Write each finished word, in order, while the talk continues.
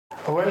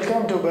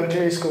Welcome to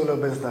Berkeley School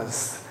of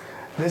Business.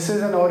 This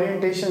is an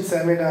orientation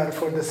seminar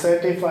for the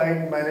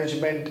Certified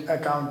Management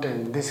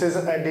Accountant. This is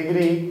a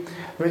degree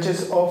which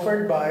is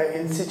offered by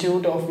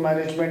Institute of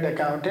Management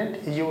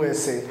Accountant,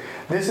 USA.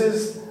 This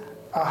is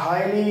a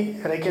highly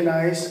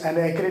recognized and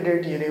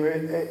accredited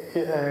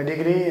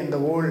degree in the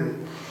world.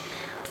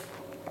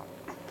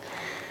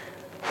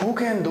 Who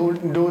can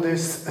do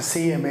this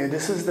CMA?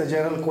 This is the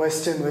general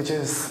question which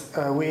is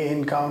we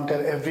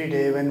encounter every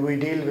day when we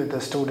deal with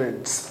the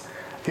students.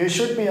 You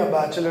should be a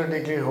bachelor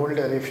degree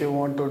holder if you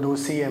want to do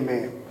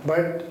CMA.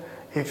 But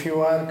if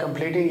you are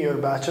completing your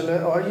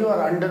bachelor or you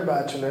are under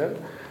bachelor,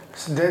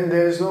 then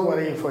there is no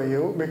worry for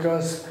you,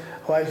 because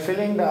while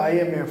filling the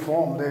IMA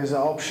form, there is an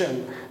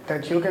option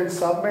that you can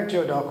submit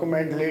your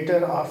document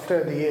later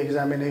after the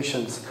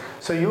examinations.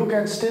 So you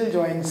can still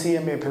join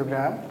CMA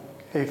program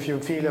if you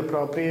feel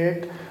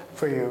appropriate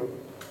for you.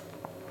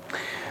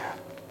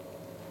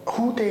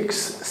 Who takes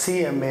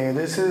CMA?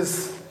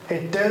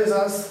 It tells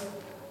us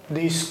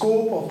the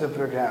scope of the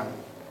program.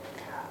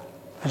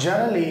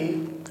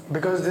 Generally,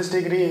 because this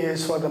degree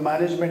is for the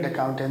management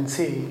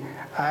accountancy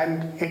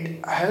and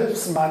it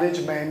helps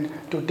management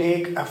to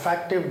take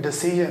effective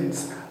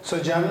decisions,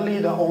 so generally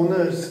the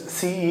owners,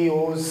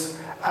 CEOs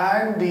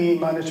and the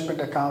management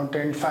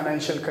accountant,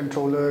 financial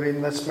controller,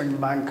 investment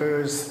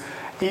bankers,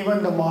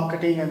 even the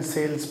marketing and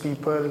sales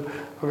people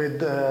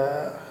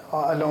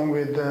along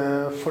with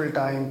the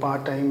full-time,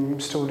 part-time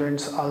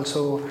students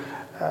also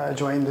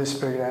join this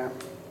program.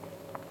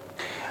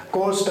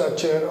 Course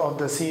structure of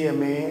the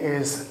CMA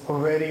is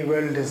very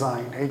well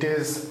designed. It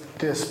is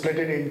split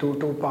into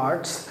two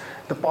parts.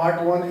 The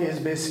part one is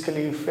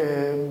basically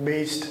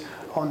based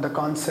on the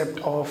concept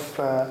of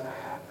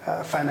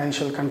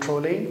financial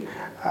controlling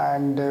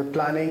and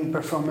planning,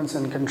 performance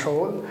and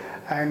control.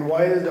 And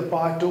while the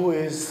part two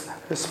is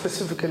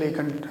specifically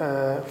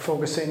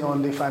focusing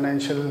on the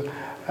financial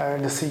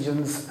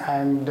decisions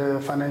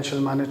and financial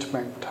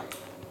management.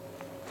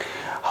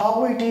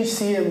 How we teach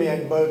CMA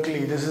at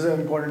Berkeley? This is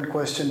an important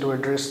question to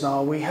address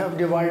now. We have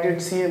divided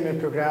CMA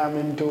program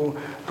into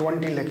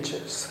 20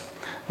 lectures.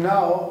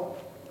 Now,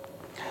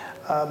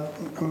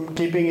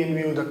 keeping in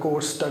view the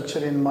course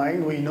structure in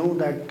mind, we know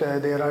that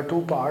there are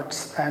two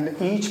parts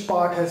and each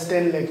part has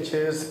 10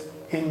 lectures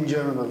in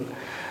general.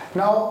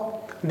 Now,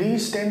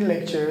 these 10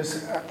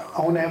 lectures,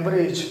 on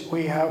average,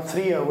 we have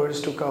 3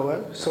 hours to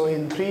cover. So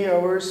in 3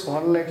 hours,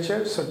 one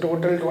lecture, so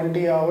total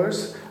 20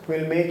 hours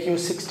will make you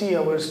 60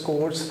 hours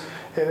course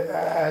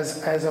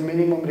as a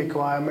minimum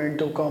requirement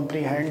to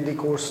comprehend the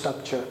course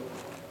structure.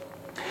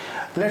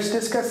 Let's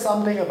discuss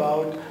something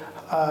about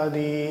a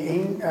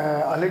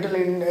little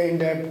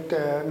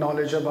in-depth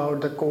knowledge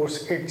about the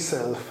course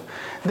itself.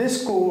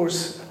 This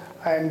course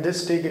and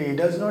this degree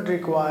does not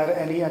require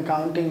any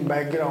accounting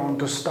background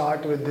to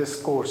start with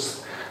this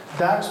course.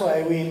 That's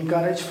why we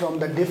encourage from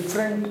the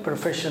different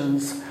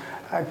professions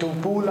to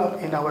pool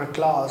up in our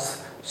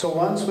class. So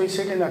once we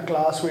sit in a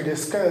class, we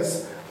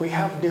discuss, we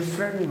have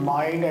different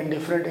mind and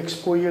different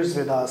exposures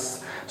with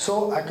us.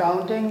 So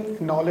accounting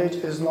knowledge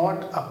is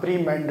not a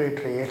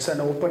pre-mandatory, it's an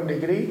open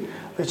degree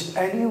which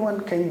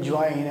anyone can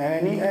join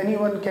and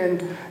anyone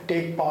can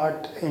take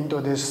part into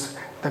this.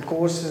 The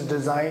course is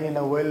designed in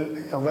a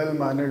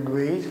well-mannered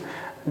way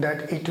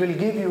that it will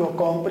give you a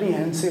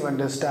comprehensive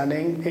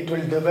understanding. It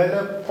will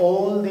develop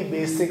all the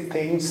basic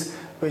things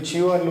which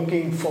you are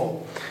looking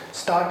for.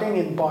 Starting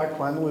in part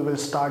one, we will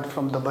start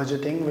from the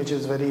budgeting, which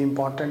is very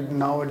important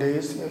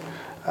nowadays,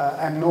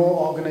 and no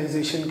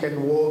organization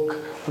can work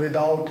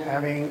without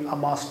having a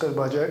master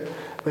budget,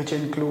 which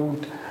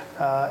include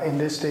in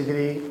this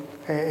degree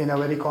in a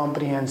very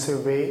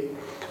comprehensive way.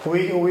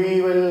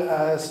 We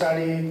will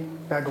study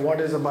that what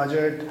is a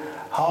budget,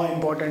 how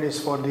important is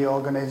for the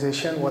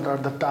organization, what are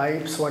the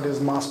types, what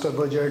is master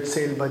budget,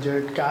 sale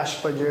budget,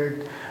 cash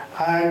budget,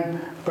 and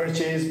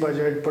purchase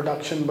budget,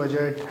 production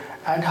budget,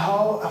 and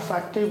how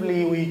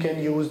effectively we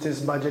can use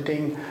this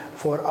budgeting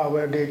for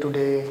our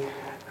day-to-day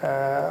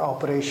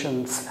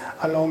operations.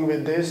 Along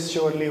with this,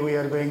 surely we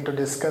are going to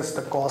discuss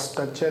the cost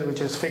structure,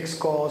 which is fixed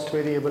cost,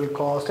 variable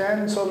cost,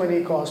 and so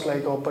many costs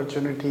like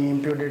opportunity,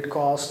 imputed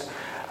cost,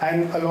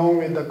 and along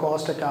with the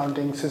cost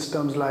accounting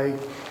systems like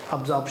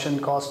absorption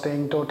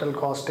costing, total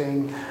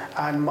costing,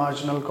 and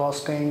marginal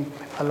costing,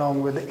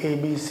 along with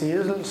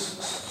ABCs.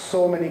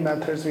 So many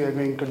methods we are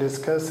going to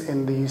discuss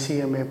in the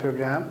CMA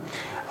program.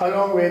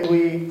 Along with,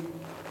 we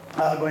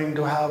are going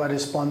to have a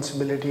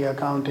responsibility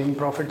accounting,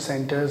 profit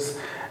centers,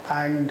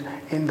 and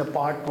in the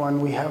part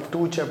one we have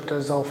 2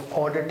 chapters of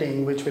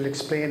auditing, which will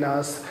explain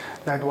us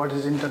that what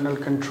is internal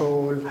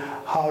control,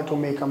 how to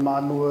make a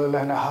manual,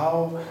 and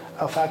how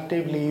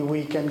effectively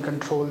we can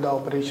control the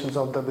operations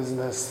of the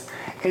business.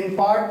 In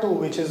part 2,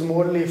 which is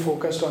morely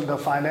focused on the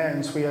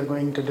finance, we are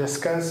going to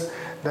discuss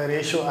the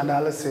ratio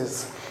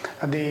analysis,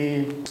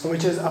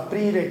 which is a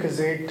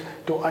prerequisite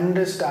to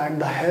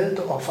understand the health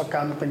of a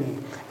company.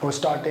 We're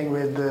starting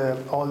with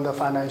all the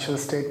financial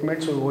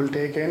statements we will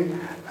take in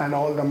and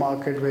all the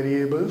market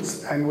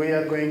variables, and we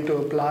are going to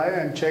apply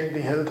and check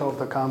the health of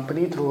the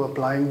company through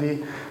applying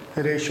the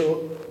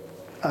ratio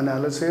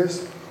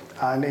analysis.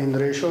 And in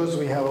ratios,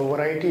 we have a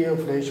variety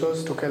of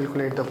ratios to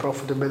calculate the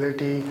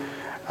profitability.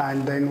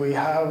 And then we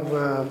have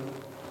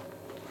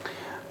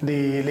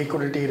the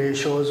liquidity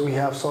ratios, we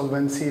have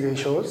solvency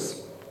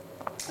ratios.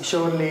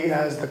 Surely,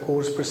 as the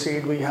course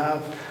proceeds, we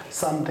have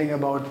something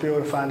about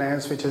pure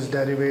finance, which is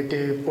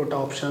derivative, put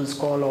options,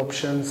 call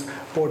options,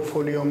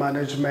 portfolio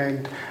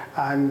management,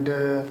 and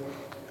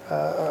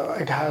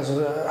it has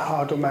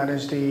how to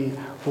manage the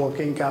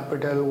working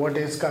capital, what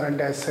is current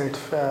assets,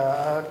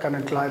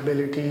 current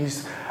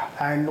liabilities,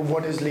 and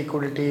what is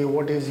liquidity,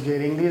 what is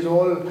gearing. These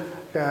all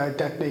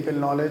technical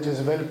knowledge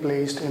is well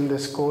placed in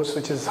this course,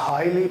 which is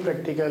highly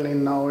practical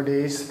in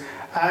nowadays,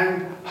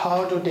 and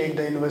how to take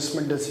the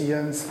investment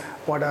decisions,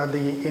 what are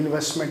the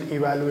investment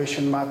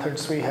evaluation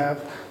methods we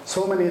have.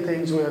 So many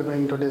things we are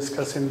going to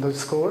discuss in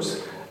this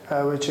course,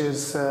 which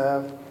is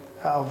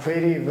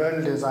very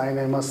well designed,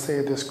 I must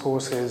say this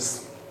course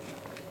is.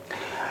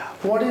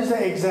 What is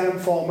the exam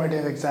format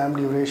and exam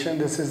duration?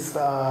 This is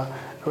a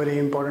very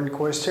important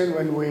question.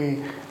 When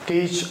we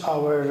teach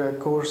our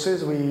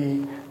courses,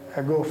 we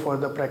go for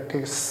the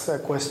practice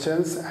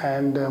questions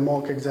and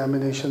mock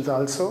examinations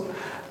also,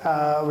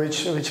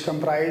 which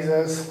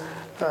comprises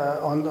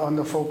on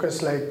the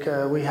focus, like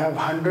we have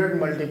 100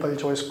 multiple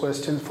choice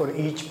questions for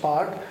each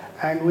part,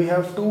 and we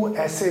have 2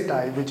 essay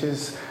type, which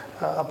is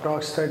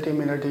approx 30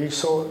 minutes each.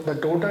 So the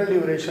total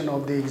duration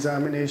of the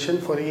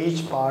examination for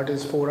each part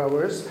is 4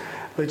 hours,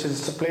 which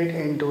is split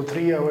into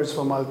 3 hours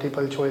for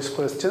multiple choice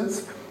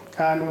questions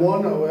and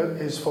 1 hour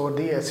is for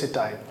the essay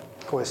type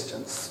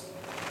questions.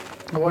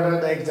 What are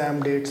the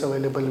exam dates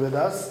available with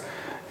us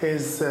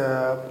is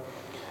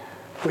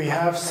we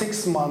have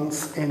 6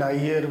 months in a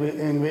year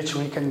in which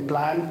we can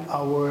plan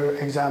our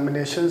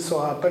examinations.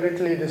 So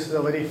apparently this is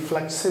a very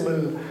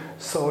flexible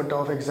sort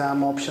of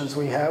exam options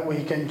we have.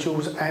 We can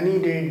choose any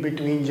date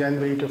between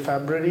January to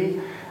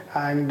February,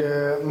 and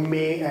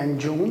May and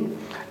June,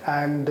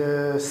 and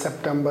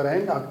September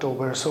and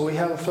October. So we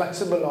have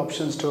flexible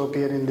options to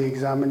appear in the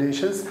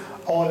examinations.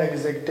 All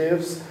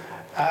executives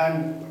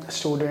and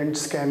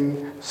students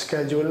can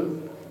schedule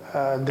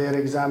their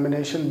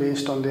examination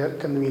based on their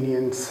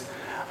convenience.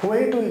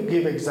 Where to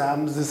give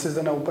exams? This is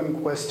an open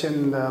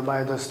question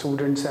by the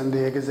students and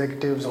the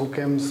executives who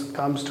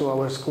comes to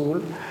our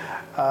school.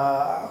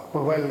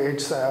 Well,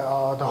 it's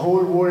the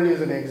whole world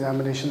is an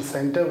examination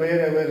center.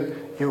 Wherever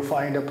you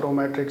find a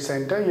Prometric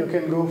center, you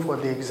can go for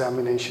the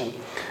examination.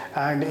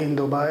 And in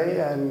Dubai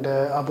and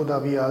Abu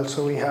Dhabi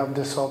also, we have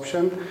this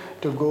option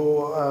to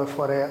go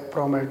for a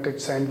Prometric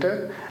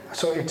center.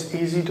 So it's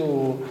easy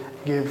to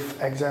give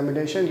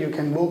examination. You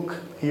can book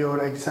your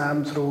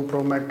exam through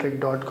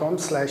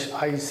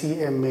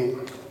prometric.com/ICMA.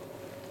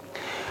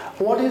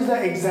 What is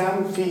the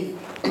exam fee?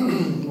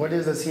 What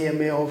is the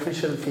CMA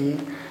official fee?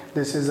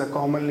 This is a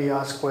commonly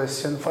asked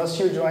question. First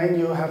you join,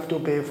 you have to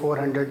pay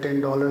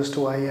 $410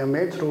 to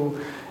IMA through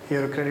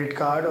your credit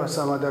card, or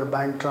some other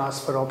bank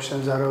transfer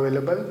options are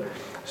available.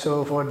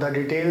 So for the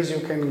details,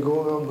 you can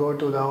go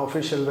to the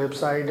official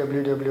website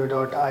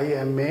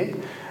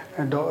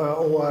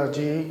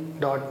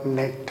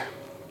www.ima.org.net.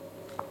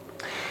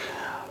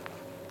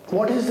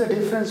 What is the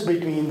difference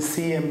between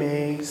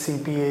CMA,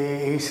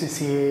 CPA,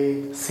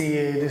 ACCA,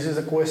 CA? This is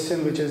a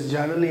question which is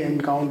generally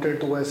encountered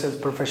to us as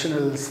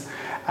professionals,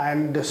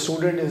 and the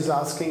student is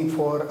asking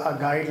for a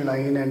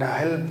guideline and a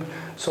help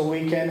so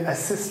we can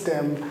assist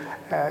them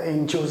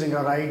in choosing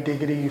a right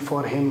degree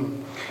for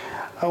him.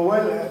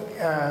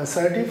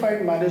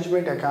 Certified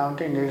management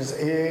accounting is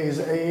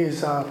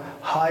a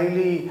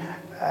highly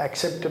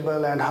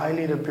acceptable and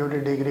highly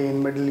reputed degree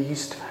in Middle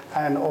East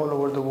and all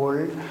over the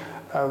world,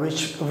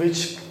 which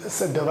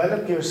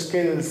develop your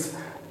skills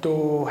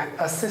to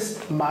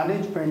assist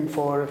management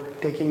for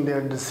taking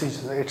their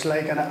decisions. It's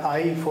like an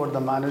eye for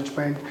the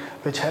management,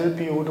 which help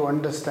you to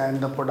understand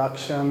the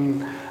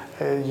production,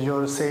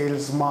 your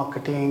sales,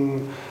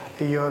 marketing,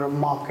 your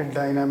market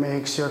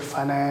dynamics, your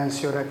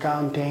finance, your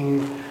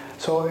accounting.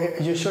 So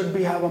you should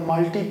have a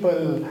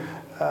multiple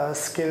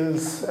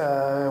skills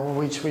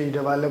which we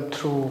develop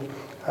through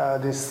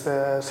this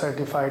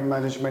certified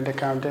management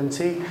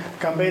accountancy.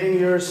 Comparing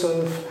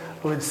yourself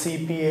with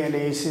CPA and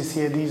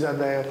ACCA, these are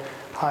the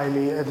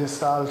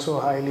this are also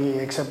highly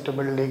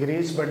acceptable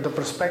degrees, but the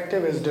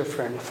perspective is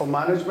different. For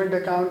management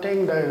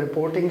accounting, the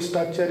reporting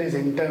structure is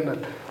internal.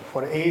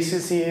 For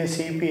ACCA,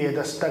 CPA,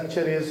 the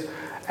structure is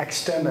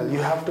external.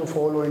 You have to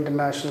follow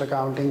international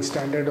accounting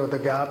standard or the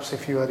gaps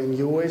if you are in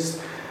US.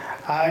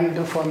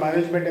 And for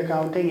management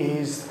accounting, he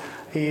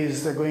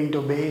is going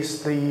to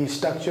base the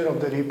structure of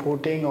the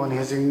reporting on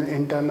his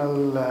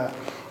internal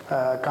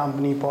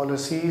company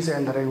policies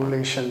and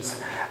regulations.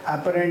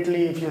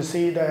 Apparently, if you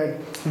see that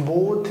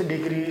both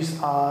degrees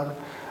are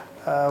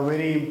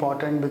very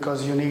important,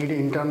 because you need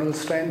internal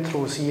strength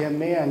through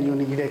CMA and you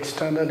need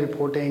external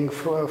reporting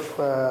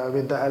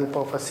with the help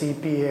of a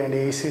CPA and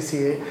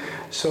ACCA.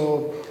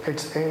 So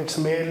it's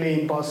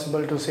merely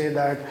impossible to say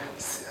that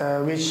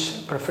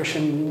which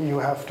profession you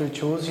have to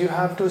choose. You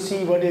have to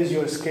see what is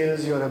your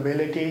skills, your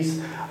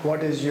abilities,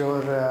 what is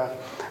your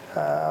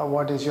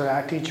what is your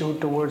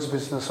attitude towards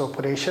business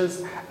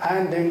operations,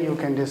 and then you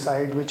can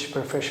decide which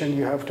profession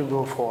you have to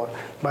go for.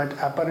 But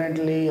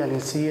apparently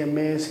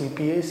CMA,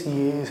 CPA,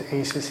 CA,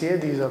 ACCA,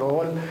 these are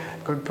all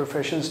good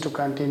professions to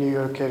continue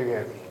your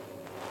career.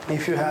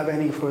 If you have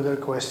any further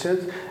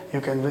questions,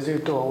 you can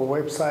visit to our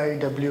website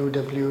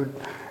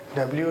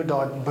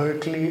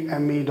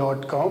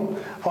www.berkeleyme.com,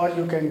 or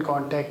you can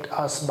contact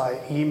us by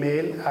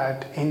email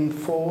at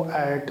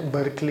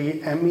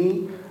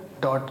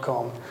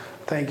info@berkeleyme.com.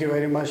 Thank you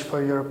very much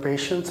for your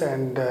patience,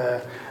 and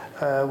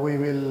we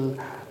will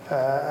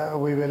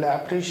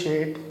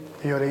appreciate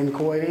your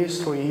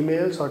inquiries through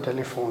emails or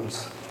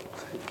telephones.